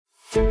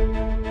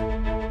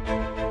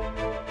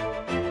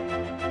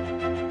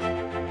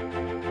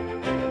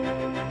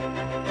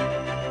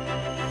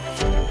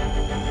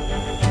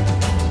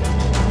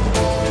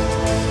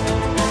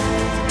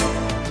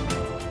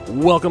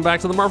Welcome back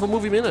to the Marvel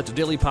Movie Minute, a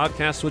daily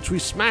podcast in which we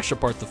smash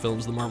apart the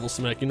films of the Marvel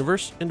Cinematic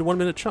Universe into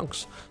 1-minute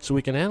chunks so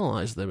we can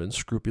analyze them in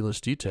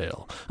scrupulous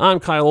detail. I'm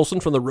Kyle Olson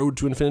from the Road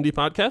to Infinity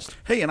podcast.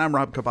 Hey, and I'm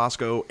Rob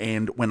Cabasco,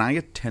 and when I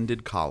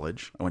attended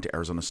college, I went to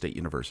Arizona State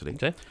University.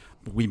 Okay.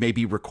 We may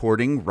be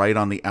recording right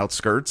on the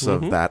outskirts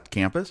of that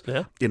campus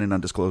in an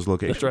undisclosed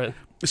location. That's right.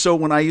 So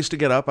when I used to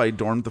get up, I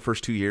dormed the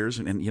first 2 years,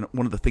 and you know,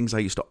 one of the things I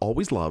used to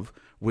always love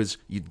was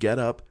you'd get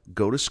up,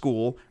 go to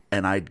school,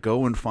 and I'd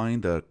go and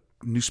find a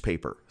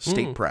newspaper,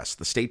 State Press.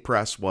 The State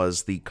Press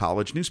was the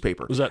college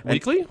newspaper. Was that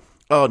weekly?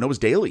 Oh, no, it was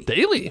daily.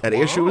 Daily? At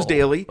ASU, it was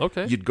daily.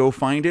 Okay. You'd go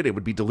find it. It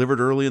would be delivered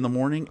early in the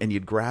morning, and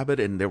you'd grab it,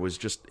 and it was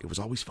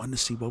always fun to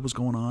see what was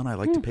going on. I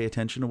liked to pay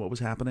attention to what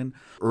was happening.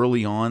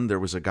 Early on, there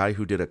was a guy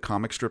who did a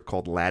comic strip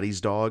called Laddie's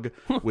Dog,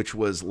 which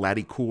was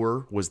Laddie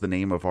Coor was the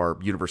name of our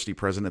university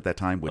president at that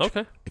time, which,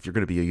 if you're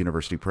going to be a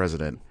university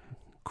president,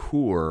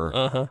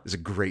 Coor is a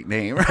great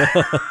name.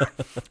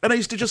 And I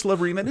used to just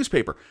love reading that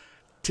newspaper.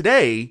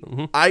 Today,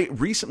 I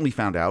recently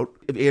found out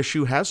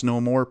ASU has no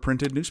more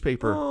printed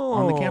newspaper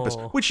on the campus,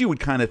 which you would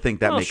kind of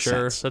think that makes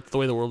sense. That's the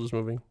way the world is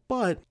moving.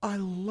 But I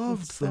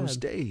loved those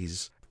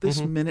days. This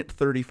minute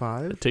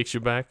 35. It takes you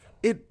back.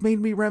 It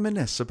made me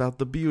reminisce about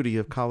the beauty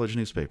of college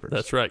newspapers.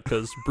 That's right,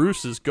 because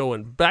Bruce is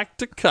going back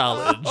to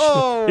college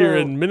here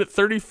in minute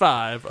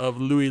 35 of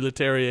Louis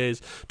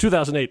Leterrier's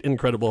 2008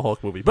 Incredible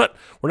Hulk movie. But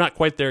we're not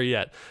quite there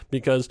yet,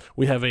 because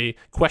we have a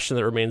question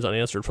that remains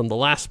unanswered from the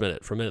last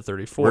minute, from minute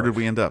 34. Where did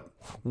we end up?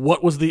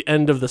 What was the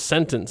end of the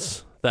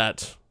sentence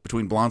that...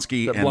 Between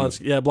Blonsky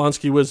and...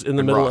 Blonsky was in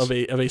the middle Ross.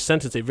 of a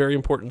sentence, a very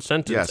important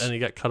sentence, and he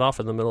got cut off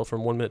in the middle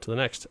from 1 minute to the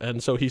next.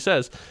 And so he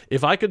says,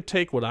 if I could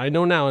take what I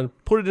know now and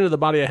put it into the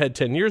body I had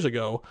 10 years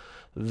ago,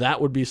 that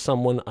would be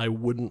someone I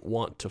wouldn't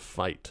want to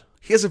fight.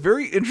 He has a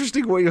very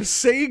interesting way of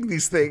saying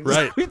these things.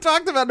 Right. We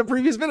talked about in the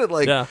previous minute,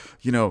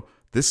 you know,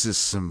 this is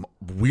some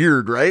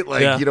weird, right?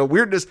 You know,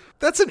 weirdness.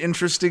 That's an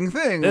interesting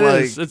thing. It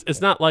is. It's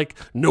not like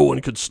no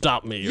one could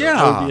stop me. Or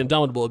I would be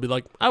indomitable. It'd be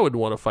like, I wouldn't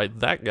want to fight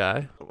that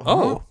guy.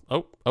 Oh,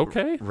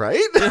 okay.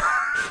 Right?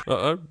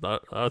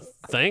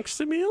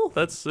 Thanks, Emil.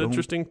 That's an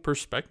interesting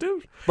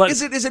perspective. But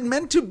is it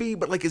meant to be,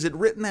 but like, is it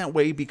written that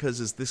way because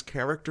is this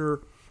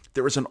character,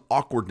 there is an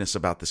awkwardness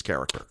about this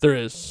character? There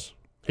is.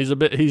 He's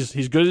good at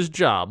his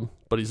job,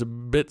 but he's a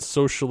bit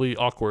socially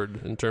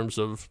awkward in terms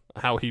of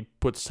how he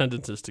puts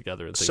sentences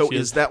together and things. So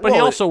is that? But he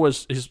also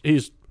was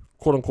he's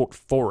quote unquote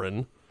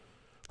foreign.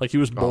 Like he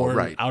was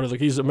born out of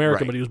he's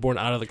American, but he was born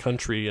out of the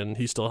country, and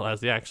he still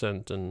has the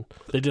accent. And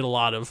they did a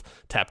lot of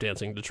tap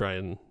dancing to try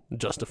and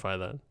justify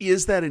that.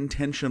 Is that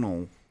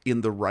intentional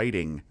in the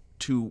writing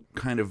to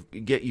kind of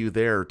get you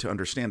there to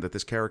understand that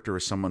this character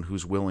is someone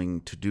who's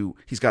willing to do?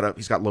 He's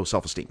got low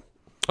self-esteem.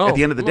 At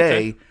the end of the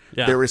day,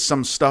 there is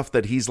some stuff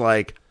that he's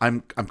like,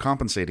 I'm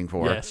compensating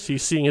for. Yes,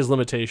 he's seeing his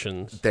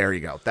limitations. There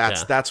you go.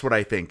 That's what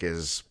I think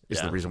is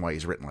the reason why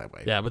he's written that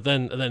way. Yeah, but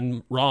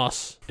then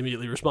Ross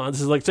immediately responds.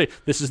 This is like, say,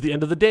 this is the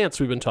end of the dance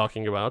we've been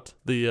talking about,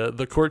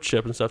 the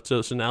courtship and stuff.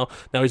 So now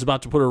he's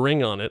about to put a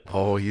ring on it.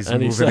 Oh, he's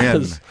moving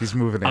in. He's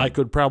moving in. I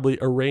could probably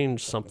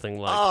arrange something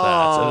like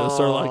that. And it's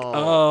sort of like,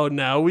 oh,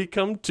 now we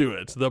come to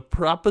it. The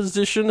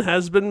proposition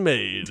has been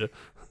made.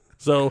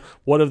 So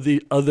one of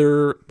the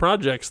other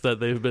projects that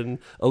they've been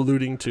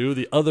alluding to,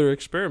 the other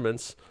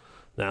experiments,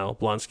 now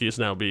Blonsky is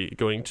now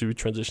going to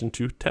transition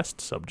to test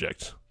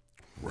subject.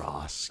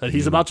 Ross. And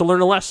he's about to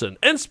learn a lesson.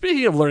 And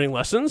speaking of learning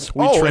lessons,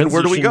 we transition and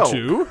where do we go?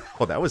 To...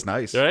 Oh, that was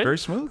nice. Right? Very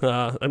smooth.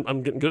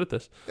 I'm getting good at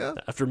this. Yeah.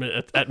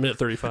 At minute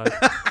 35.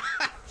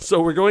 So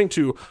we're going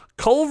to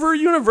Culver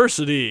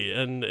University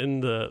and in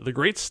the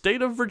great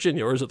state of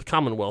Virginia, or is it the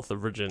Commonwealth of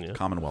Virginia?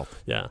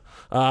 Commonwealth. Yeah.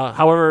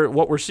 However,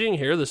 what we're seeing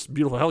here, this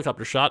beautiful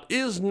helicopter shot,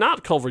 is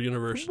not Culver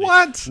University.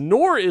 What?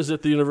 Nor is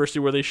it the university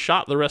where they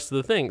shot the rest of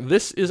the thing.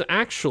 This is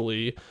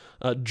actually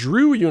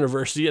Drew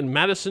University in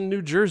Madison,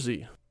 New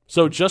Jersey.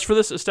 So just for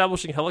this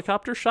establishing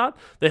helicopter shot,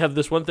 they have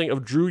this one thing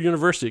of Drew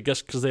University, I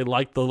guess because they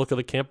like the look of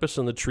the campus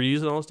and the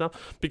trees and all that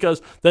stuff.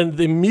 Because then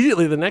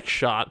immediately the next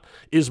shot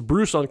is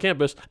Bruce on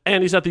campus,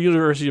 and he's at the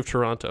University of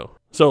Toronto.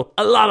 So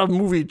a lot of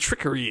movie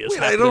trickery is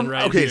happening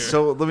right here. Okay,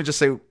 so let me just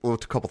say a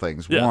couple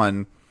things. Yeah.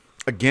 One,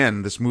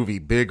 again, this movie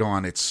big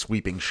on its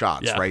sweeping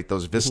shots, right?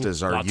 Those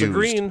vistas are lots used.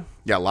 Lots of green.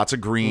 Yeah, lots of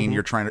green.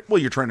 You're trying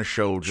to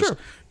show just... Sure.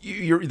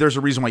 There's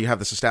a reason why you have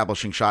this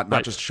establishing shot,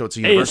 not just to show it's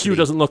a university. ASU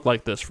doesn't look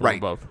like this from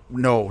above.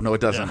 No,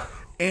 it doesn't. Yeah.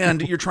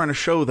 And you're trying to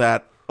show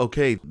that,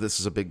 okay, this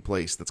is a big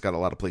place that's got a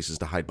lot of places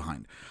to hide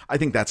behind. I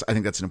think that's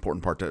an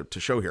important part to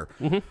show here.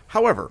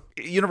 However,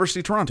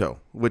 University of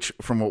Toronto, which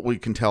from what we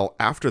can tell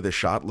after this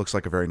shot looks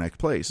like a very nice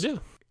place. Yeah.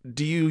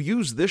 Do you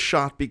use this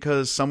shot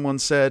because someone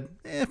said,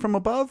 from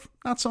above,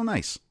 not so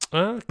nice?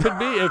 Could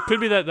be. It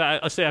could be that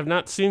I say I've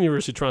not seen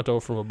University of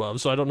Toronto from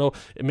above, so I don't know.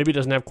 Maybe it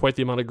doesn't have quite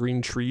the amount of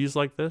green trees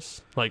like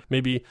this. Like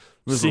maybe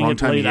seeing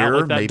it laid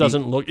out like that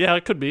doesn't look. Yeah,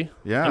 it could be.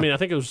 Yeah. I mean, I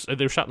think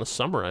they were shot in the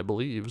summer, I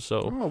believe.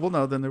 So. Oh well,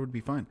 no, then they would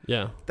be fine.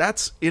 Yeah.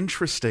 That's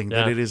interesting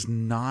that it is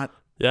not.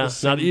 Yeah,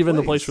 not even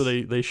the place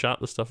where they shot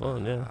the stuff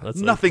on. Yeah,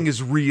 nothing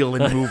is real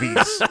in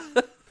movies.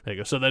 There you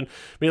go. So then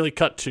immediately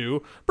cut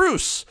to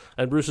Bruce.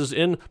 And Bruce is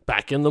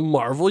back in the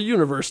Marvel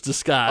Universe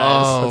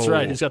disguise. Oh. That's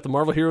right. He's got the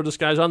Marvel hero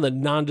disguise on, the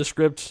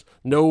nondescript,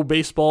 no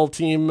baseball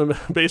team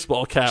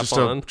baseball cap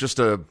on. Just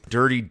a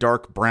dirty,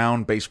 dark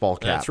brown baseball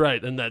cap. That's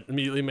right. And that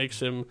immediately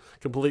makes him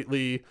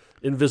completely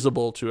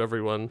invisible to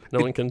everyone. No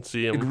one can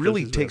see him. It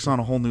really takes on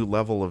a whole new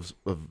level of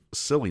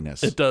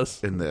silliness. It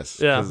does. In this.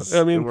 Yeah.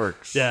 I mean, it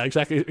works. Yeah,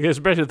 exactly.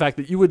 Especially the fact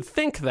that you would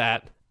think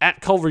that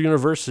at Culver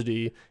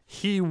University,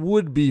 he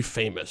would be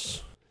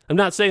famous. I'm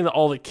not saying that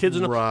all the kids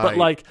know, Right. but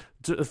like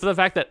for the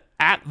fact that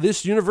at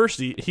this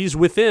university, he's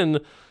within,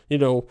 I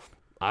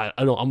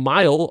don't know, a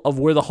mile of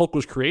where the Hulk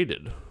was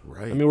created.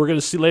 Right. I mean, we're going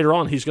to see later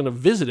on he's going to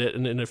visit it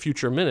in a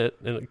future minute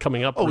and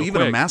coming up.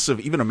 Even a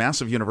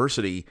massive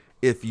university.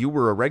 If you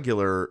were a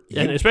regular,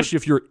 and especially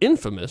if you're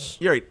infamous.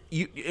 Yeah, right.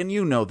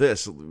 You know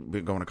this,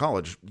 going to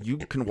college, you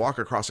can walk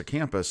across a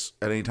campus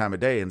at any time of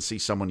day and see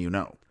someone you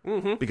know,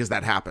 because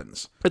that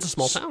happens. It's a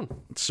small town.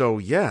 So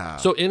yeah.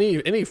 So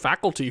any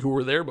faculty who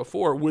were there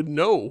before would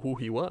know who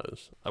he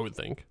was, I would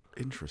think.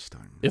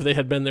 Interesting. If they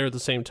had been there at the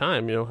same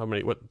time, how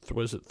many, what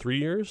was it, 3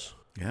 years?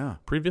 Yeah.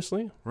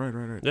 Previously?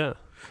 Right. Yeah.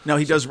 No,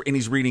 he does, and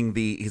he's reading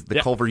the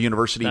Culver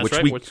University, That's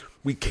which right,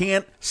 we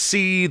can't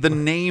see the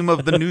name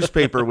of the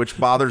newspaper, which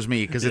bothers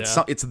me because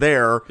it's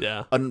there.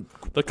 Yeah. The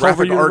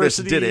Culver graphic artist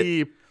University,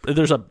 did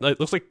it. It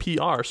looks like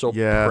PR, so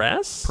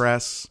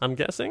press, I'm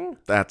guessing.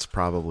 That's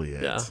probably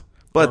it. Yeah.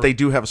 But they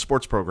do have a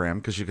sports program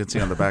because you can see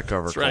on the back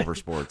cover right. Culver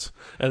Sports.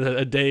 And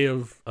a day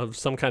of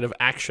some kind of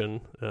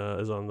action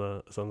is on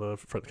the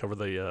front cover of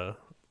the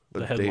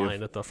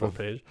headline at the front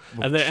page,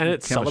 and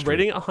it's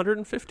celebrating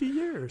 150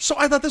 years. So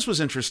I thought this was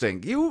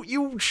interesting.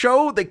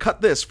 They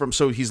cut this from,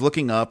 so he's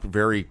looking up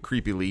very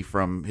creepily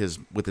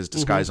with his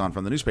disguise on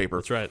from the newspaper.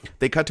 That's right.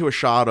 They cut to a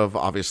shot of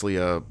obviously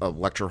a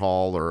lecture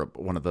hall or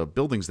one of the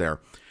buildings there,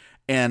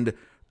 and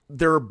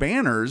there are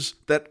banners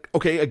that,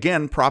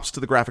 again, props to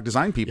the graphic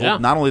design people. Yeah.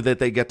 Not only that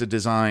they get to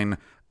design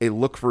a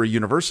look for a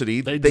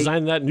university. They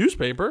designed that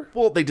newspaper.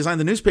 Well, they designed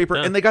the newspaper,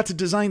 and they got to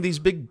design these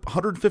big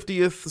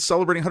 150th,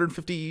 celebrating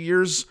 150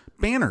 years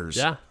banners.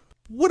 Yeah.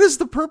 What is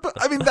the purpose?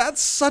 I mean,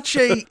 that's such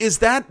a... Is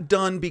that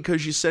done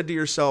because you said to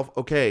yourself,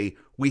 okay,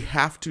 we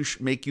have to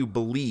make you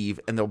believe,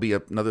 and there'll be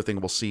another thing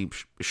we'll see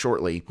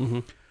shortly,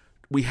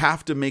 we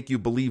have to make you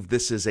believe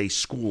this is a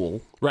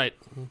school. Right.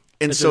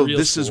 And so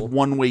this is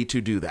one way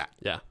to do that.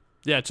 Yeah.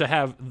 Yeah, to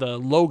have the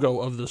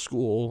logo of the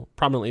school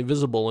prominently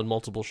visible in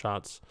multiple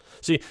shots.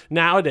 See,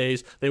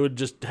 nowadays, they would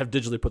just have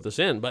digitally put this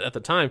in. But at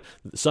the time,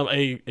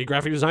 a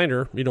graphic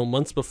designer,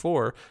 months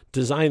before,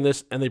 designed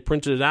this, and they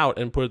printed it out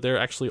and put it there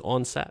actually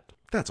on set.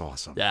 That's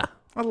awesome. Yeah.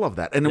 I love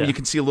that. And then you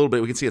can see a little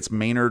bit, we can see it's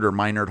Maynard or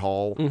Minard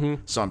Hall.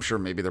 So I'm sure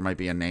maybe there might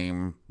be a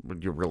name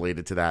you're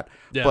related to that.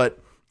 Yeah. But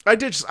I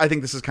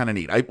think this is kind of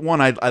neat.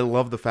 I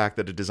love the fact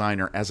that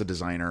as a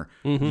designer,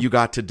 you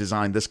got to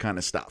design this kind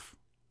of stuff.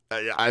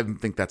 I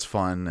think that's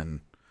fun, and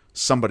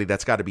somebody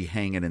that's got to be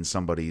hanging in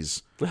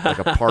somebody's, like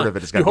a part of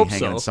it has got to be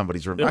hanging in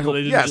somebody's room. I hope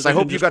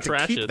you got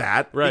to keep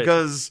that,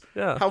 because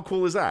how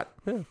cool is that?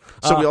 Yeah.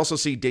 So we also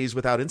see Days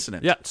Without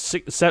Incident. Yeah,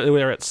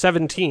 we're at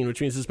 17, which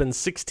means it's been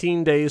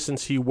 16 days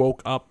since he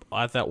woke up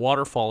at that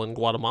waterfall in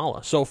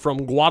Guatemala. So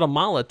from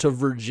Guatemala to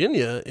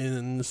Virginia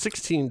in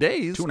 16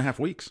 days. 2.5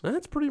 weeks.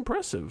 That's pretty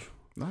impressive.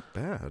 Not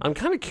bad. I'm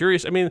kind of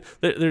curious. I mean,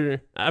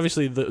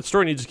 obviously the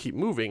story needs to keep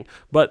moving,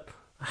 but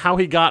how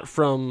he got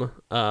from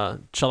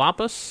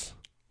Chiapas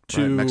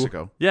to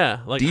Mexico.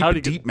 Yeah, like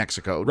deep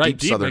Mexico, right,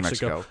 deep southern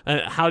Mexico.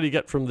 And how did he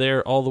get from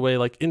there all the way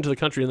into the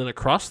country and then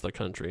across the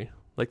country?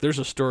 Like there's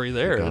a story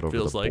there. He got over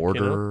the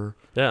border.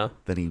 Yeah.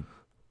 Then he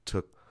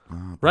took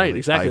right,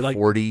 exactly,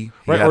 I-40.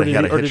 Right, or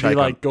did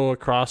he go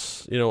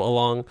across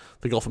along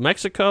the Gulf of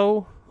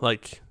Mexico,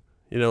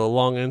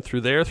 along and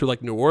through there, through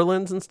New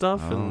Orleans and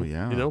stuff. Oh, and,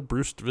 yeah.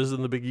 Bruce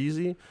visiting the Big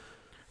Easy.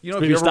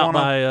 If you ever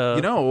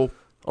by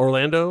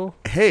Orlando.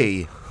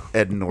 Hey,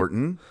 Ed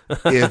Norton,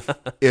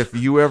 if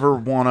you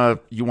ever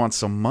you want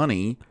some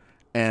money,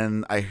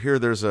 and I hear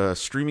there's a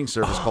streaming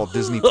service called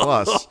Disney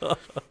Plus,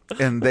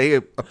 and they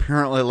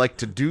apparently like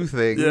to do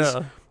things.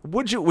 Yeah.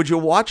 Would you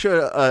watch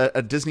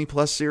a Disney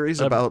Plus series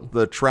about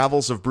the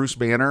travels of Bruce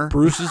Banner?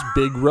 Bruce's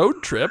big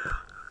road trip.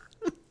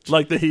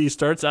 He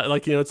starts out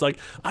it's like,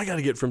 I got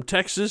to get from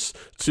Texas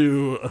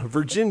to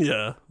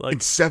Virginia in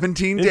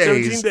 17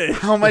 days.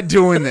 How am I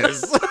doing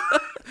this?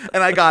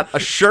 And I got a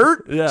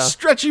shirt,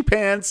 stretchy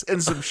pants,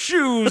 and some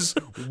shoes.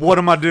 What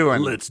am I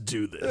doing? Let's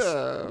do this.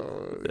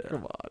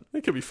 Come on.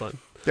 It could be fun.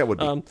 That would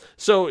be.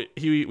 So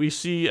we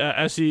see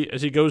as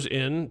he goes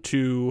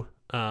into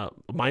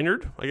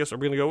Maynard, I guess, are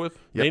we going to go with?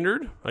 Yep.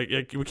 Maynard?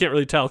 We can't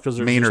really tell because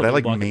there's Maynard. I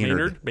like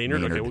Maynard.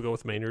 Maynard. Okay, we'll go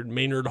with Maynard.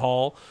 Maynard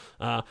Hall.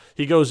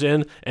 He goes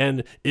in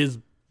and is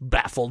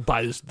baffled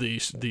by the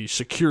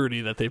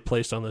security that they've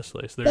placed on this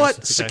place.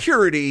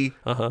 Security?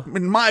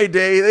 In my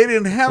day, they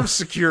didn't have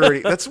security.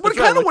 That's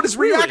what his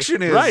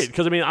reaction is. Right,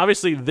 because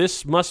obviously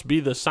this must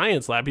be the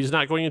science lab. He's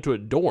not going into a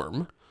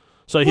dorm.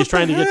 So he's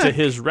trying to get to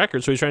his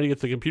record. So he's trying to get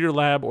to the computer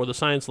lab or the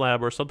science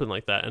lab or something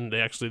like that. And they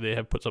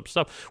have put up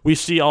stuff. We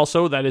see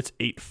also that it's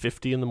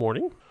 8:50 in the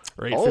morning.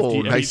 or 8:50.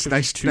 Oh, nice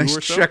 8:52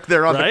 or so, check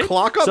there on right? the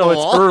clock on so the it's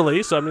wall.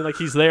 early. So I mean, like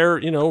he's there,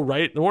 right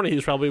in the morning.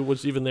 He's probably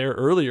was even there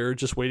earlier,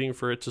 just waiting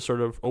for it to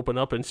sort of open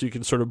up, and so you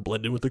can sort of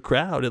blend in with the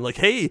crowd and like,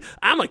 hey,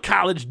 I'm a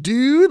college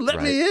dude,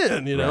 let me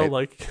in.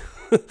 Like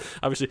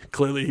obviously,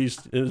 clearly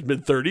he's in his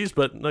mid-30s,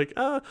 but like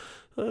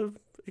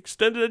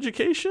extended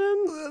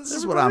education. This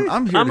is what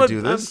I'm here to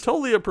do this. I'm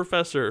totally a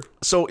professor.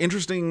 So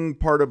interesting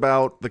part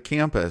about the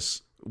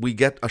campus, we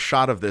get a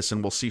shot of this,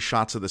 and we'll see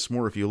shots of this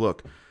more if you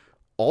look.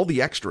 All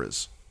the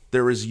extras,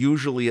 there is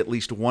usually at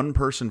least one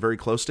person very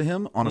close to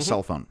him on a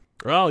cell phone.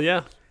 Oh,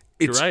 yeah.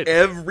 It's You're right.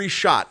 every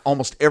shot,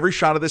 almost every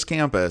shot of this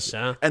campus,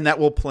 Yeah. and that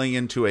will play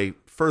into a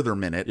further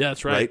minute. Yeah,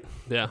 that's right.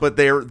 Yeah. But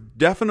they're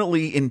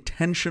definitely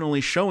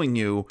intentionally showing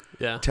you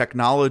Yeah.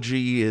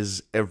 technology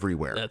is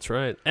everywhere. That's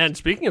right. And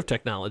speaking of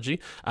technology,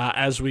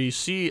 as we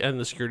see in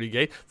the security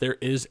gate, there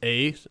is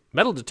a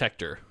metal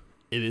detector.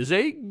 It is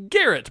a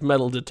Garrett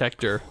metal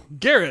detector.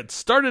 Garrett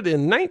started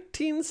in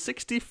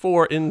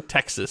 1964 in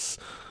Texas,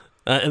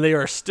 and they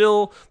are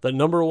still the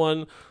number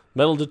one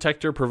metal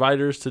detector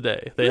providers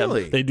today.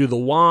 They do the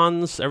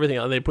wands,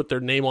 everything. They put their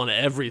name on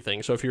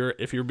everything. So if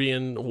you're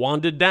being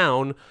wanded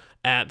down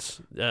at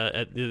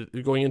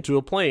going into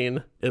a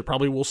plane, it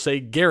probably will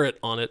say Garrett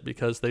on it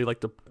because they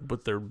like to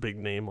put their big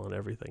name on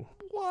everything.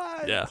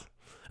 What? Yeah.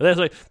 And that's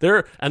like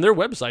their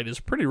website is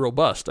pretty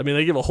robust. I mean,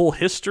 they give a whole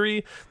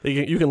history.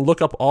 You can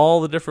look up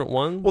all the different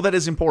ones. Well, that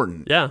is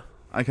important. Yeah.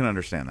 I can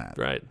understand that.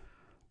 Right.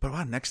 But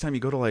wow, next time you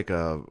go to like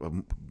a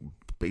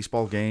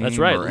baseball game, That's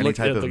right. or any Look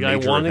type at of the guy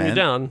major wanding you event,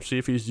 down. See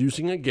if he's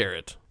using a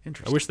Garrett.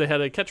 Interesting. I wish they had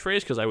a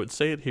catchphrase because I would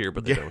say it here,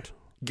 but they don't.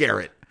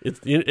 Garrett. If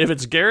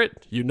it's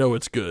Garrett, you know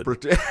it's good.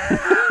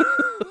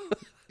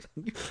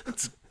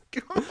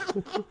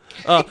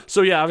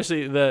 So yeah,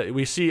 obviously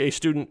we see a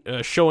student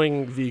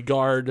showing the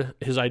guard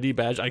his ID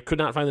badge. I could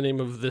not find the name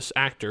of this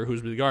actor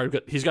who's the guard,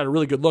 but he's got a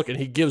really good look, and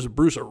he gives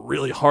Bruce a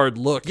really hard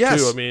look too.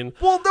 I mean,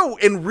 well, no,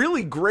 and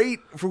really great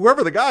for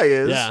whoever the guy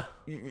is. Yeah.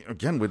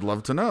 Again, we'd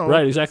love to know.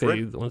 Right,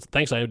 exactly.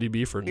 Thanks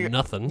IMDb for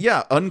nothing.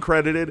 Yeah,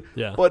 uncredited.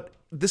 Yeah. But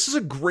this is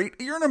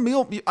you're in a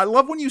meal. I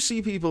love when you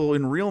see people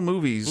in real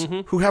movies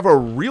who have a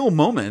real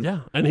moment.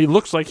 Yeah, and he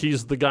looks like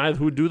he's the guy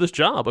who would do this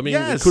job. I mean,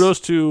 Yes. kudos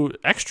to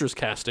Extras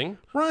Casting,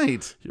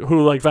 Right.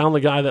 who like found the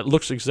guy that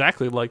looks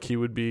exactly like he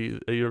would be.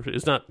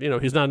 He's not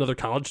another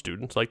college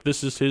student. Like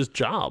this is his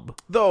job.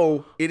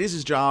 Though it is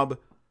his job.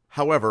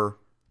 However,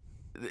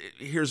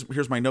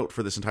 here's my note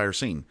for this entire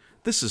scene.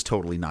 This is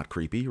totally not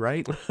creepy,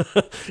 right?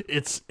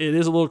 It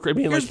is a little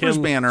creepy. Here's Like Bruce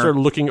him Banner. sort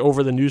of looking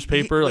over the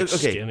newspaper, Okay,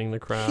 scanning the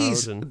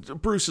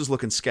crowd. Bruce is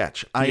looking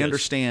sketch. I is.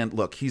 understand.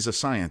 Look, he's a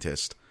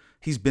scientist.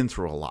 He's been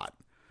through a lot.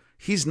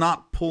 He's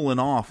not pulling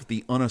off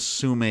the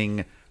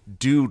unassuming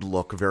dude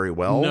look very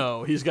well.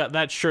 No, he's got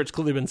that shirt's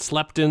clearly been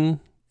slept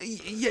in.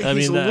 Yeah,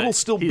 he's a little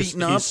still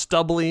beaten up. He's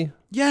stubbly.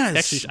 Yes.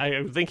 Actually,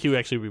 I think he would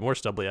actually be more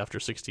stubbly after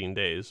 16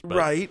 days. But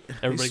Right.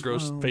 Everybody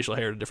grows facial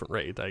hair at a different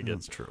rate, I guess.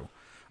 That's true.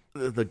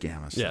 The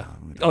gamma. Yeah.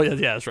 Oh, yeah,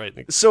 that's right.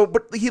 So,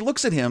 but he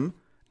looks at him,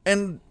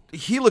 and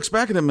he looks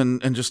back at him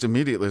and just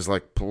immediately is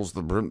like, pulls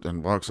the brim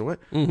and walks away.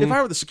 Mm-hmm. If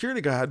I were the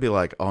security guy, I'd be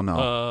like, oh,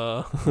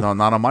 no. No,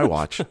 not on my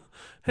watch.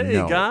 Hey,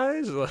 No.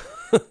 guys.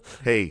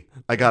 Hey,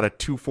 I got a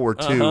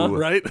 242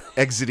 right?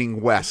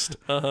 exiting west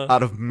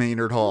out of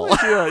Maynard Hall.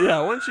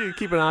 Yeah, why don't you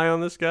keep an eye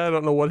on this guy? I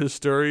don't know what his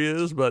story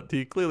is, but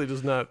he clearly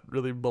does not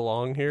really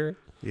belong here.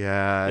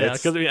 Yeah,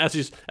 because as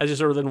he's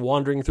sort of then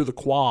wandering through the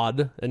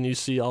quad, and you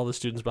see all the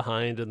students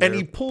behind, and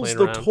he pulls playing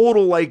the around.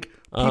 total like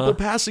people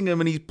passing him,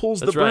 and he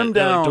pulls That's the brim right.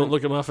 Yeah, down. like, don't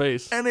look at my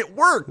face. And it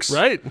works,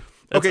 Right.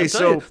 Okay, I'm telling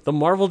so you, the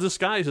Marvel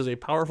disguise is a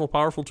powerful,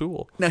 powerful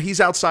tool. now he's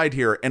outside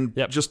here, and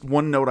Yep. just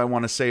one note I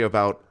want to say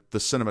about the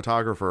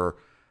cinematographer: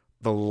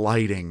 the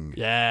lighting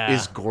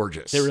is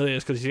gorgeous. It really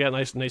is, because he's got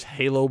a nice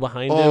halo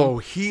behind him. Oh,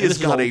 he And has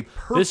this got is a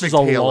perfect This is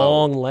a halo.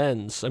 long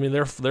lens. I mean,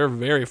 they're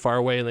very far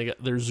away, and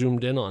they're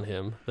zoomed in on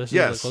him. This is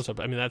Yes. a close up.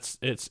 I mean,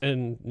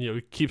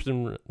 it keeps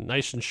him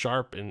nice and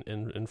sharp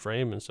in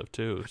frame and stuff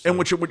too. So. And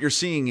what we're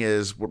seeing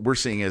is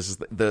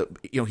the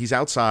he's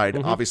outside.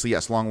 Mm-hmm. Obviously,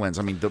 yes, long lens.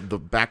 I mean, the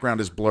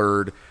background is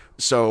blurred.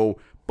 So,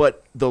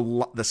 but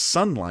the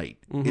sunlight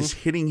Mm-hmm. is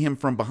hitting him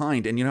from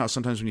behind. And you know how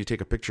sometimes when you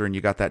take a picture and you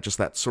got that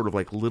sort of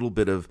like little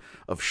bit of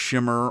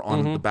shimmer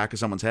on Mm-hmm. the back of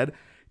someone's head.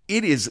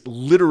 It is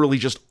literally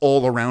just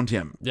all around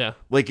him. Yeah.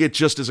 Like it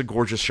just is a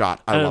gorgeous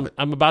shot. I love it.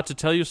 I'm about to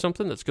tell you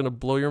something that's going to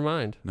blow your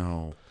mind.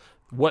 No.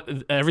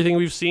 Everything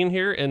we've seen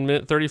here in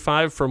minute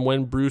 35 from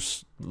when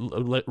Bruce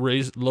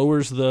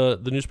lowers the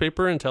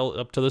newspaper until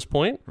up to this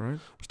point, Right.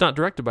 was not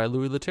directed by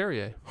Louis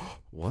Leterrier.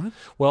 What?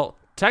 Well,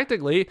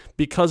 technically,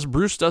 because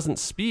Bruce doesn't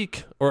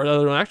speak or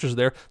other actors are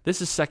there,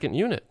 this is second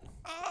unit.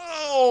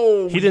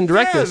 Oh, He didn't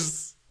direct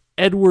this.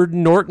 Edward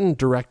Norton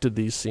directed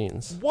these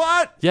scenes.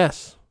 What?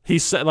 Yes. He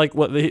said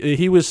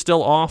he was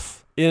still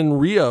off in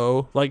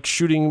Rio, like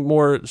shooting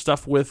more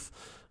stuff with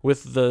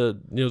the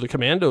the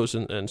commandos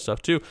and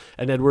stuff too.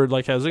 And Edward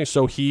has things.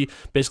 So he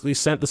basically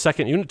sent the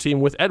second unit team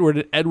with Edward,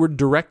 and Edward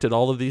directed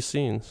all of these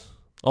scenes.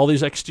 All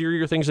these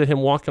exterior things of him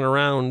walking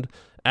around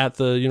at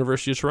the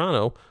University of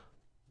Toronto,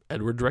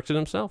 Edward directed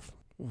himself.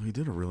 Well, he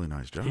did a really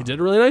nice job. He did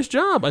a really nice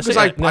job. As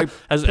right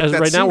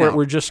now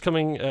we're just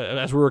coming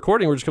as we're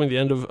recording. We're just coming to the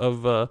end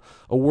of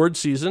award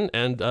season,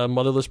 and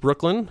Motherless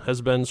Brooklyn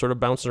has been sort of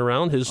bouncing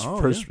around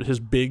his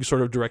big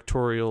sort of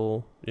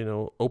directorial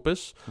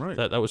opus. Right.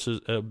 That was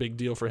a big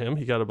deal for him.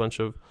 He got a bunch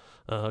of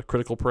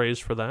critical praise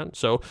for that.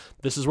 So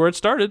this is where it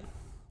started.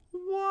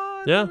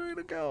 What? Yeah. Way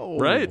to go.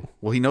 Right.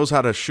 Well, he knows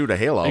how to shoot a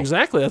halo.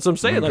 Exactly. That's what I'm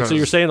saying. Like, so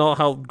you're saying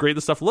how great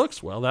the stuff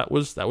looks. Well, that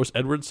was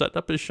Edward setting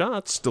up his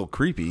shots. Still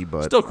creepy,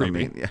 but Still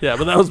creepy. I mean, yeah,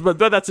 but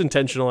that's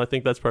intentional. I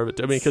think that's part of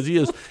it. I mean, because he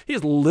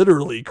is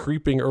literally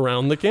creeping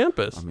around the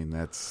campus. I mean,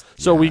 that's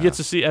so we get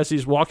to see as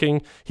he's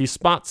walking, he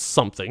spots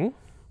something.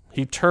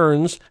 He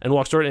turns and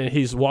walks toward it, and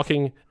he's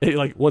walking,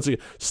 like, once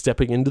again,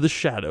 stepping into the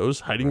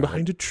shadows, hiding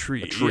behind a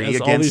tree. Tree as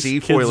all again, these see,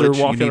 kids foliage,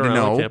 are walking you need to around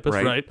know, the campus,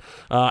 right?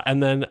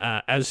 And then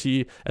as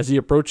he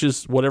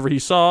approaches whatever he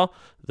saw,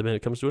 the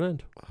minute comes to an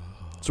end.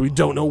 So we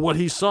don't know what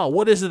he saw.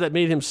 What is it that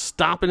made him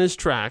stop in his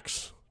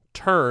tracks,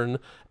 turn,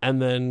 and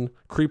then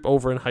creep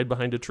over and hide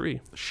behind a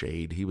tree?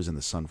 Shade. He was in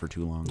the sun for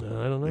too long.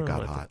 I don't know. It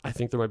got hot. I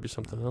think there might be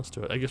something else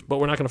to it. I guess, but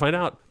we're not going to find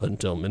out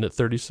until minute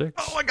 36.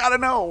 Oh, I gotta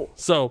know.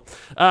 So,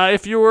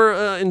 if you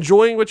were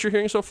enjoying what you're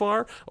hearing so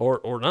far,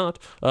 or not,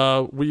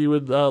 we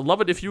would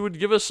love it if you would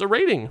give us a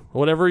rating,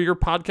 whatever your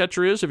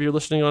podcatcher is. If you're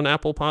listening on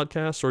Apple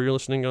Podcasts or you're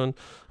listening on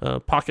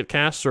Pocket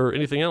Casts or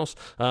anything else,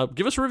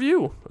 give us a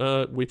review.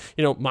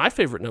 My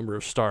favorite number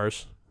of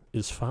stars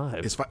is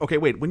 5. It's 5. Okay,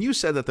 wait. When you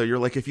said that, though, you're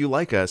like, if you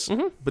like us,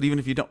 but even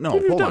if you don't, no,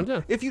 If you hold don't, on.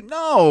 yeah. If you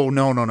no.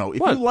 If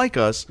What? you like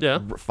us, Yeah.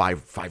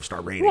 5-star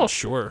rating. Well,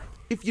 sure.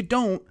 If you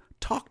don't,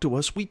 talk to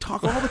us. We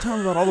talk all the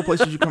time about all the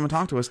places you come and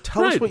talk to us.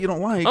 Tell us Right. what you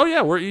don't like. Oh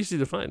yeah, we're easy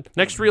to find.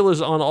 Next Reel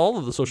is on all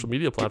of the social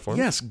media platforms.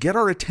 Yes, get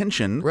our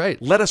attention. Right.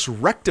 Let us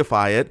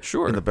rectify it.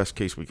 Sure. In the best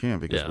case we can,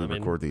 because Yeah, we I mean,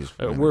 record these.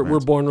 we're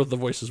born with the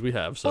voices we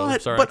have. So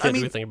But- sorry, but, I can't I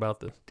mean- do anything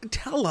about this.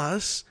 Tell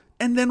us,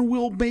 and then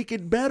we'll make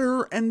it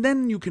better, and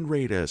then you can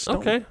rate us.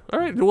 Don't- Okay, all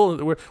right.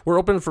 Well, we're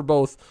open for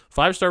both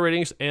 5-star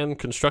ratings and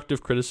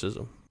constructive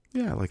criticism.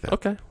 Yeah, I like that.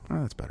 Okay.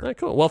 Oh, that's better. All right,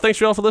 cool. Well, thanks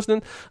you all for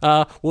listening.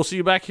 We'll see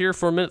you back here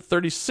for minute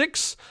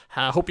 36.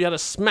 Hope you had a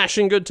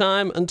smashing good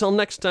time. Until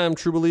next time,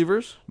 true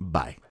believers.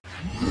 Bye.